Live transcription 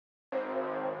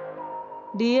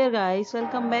Dear guys,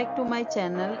 welcome back to my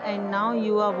channel and now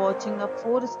you are watching a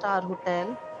 4-star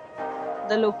hotel.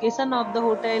 The location of the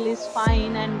hotel is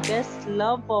fine and guests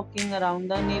love walking around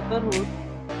the neighborhood.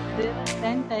 There are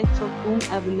 10 types of room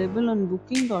available on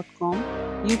booking.com.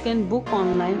 You can book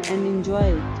online and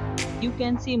enjoy it. You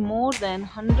can see more than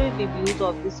 100 reviews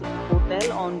of this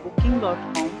hotel on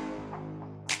booking.com.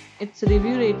 Its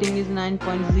review rating is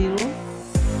 9.0,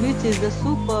 which is the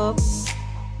superb.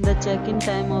 The check-in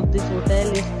time of this hotel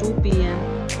is 2 p.m.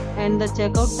 and the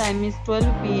check-out time is 12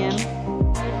 p.m.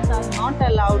 Pets are not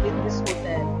allowed in this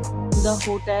hotel. The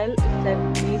hotel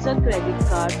accepts major credit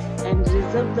cards and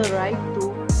reserves the right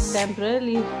to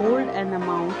temporarily hold an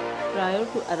amount prior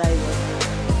to arrival.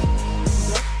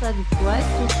 Guests are required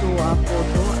to show a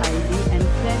photo ID and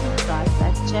credit cards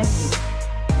at check-in.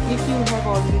 If you have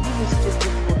already visited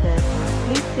this hotel,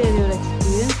 please share your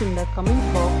experience in the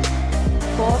comment box.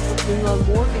 For booking or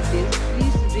more details,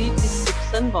 please read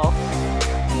description box.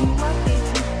 If you are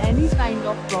facing any kind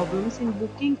of problems in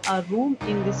booking a room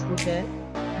in this hotel,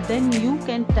 then you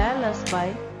can tell us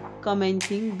by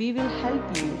commenting. We will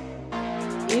help you.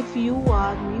 If you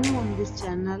are new on this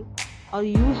channel or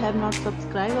you have not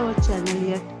subscribed our channel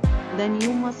yet, then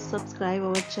you must subscribe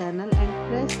our channel and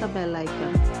press the bell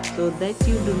icon so that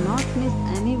you do not miss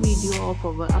any video of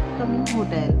our upcoming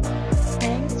hotel.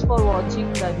 Thanks for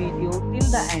watching the video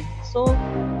till the end. So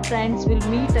friends, will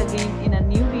meet again in a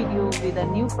new video with a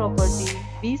new property.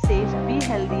 Be safe, be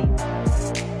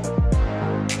healthy.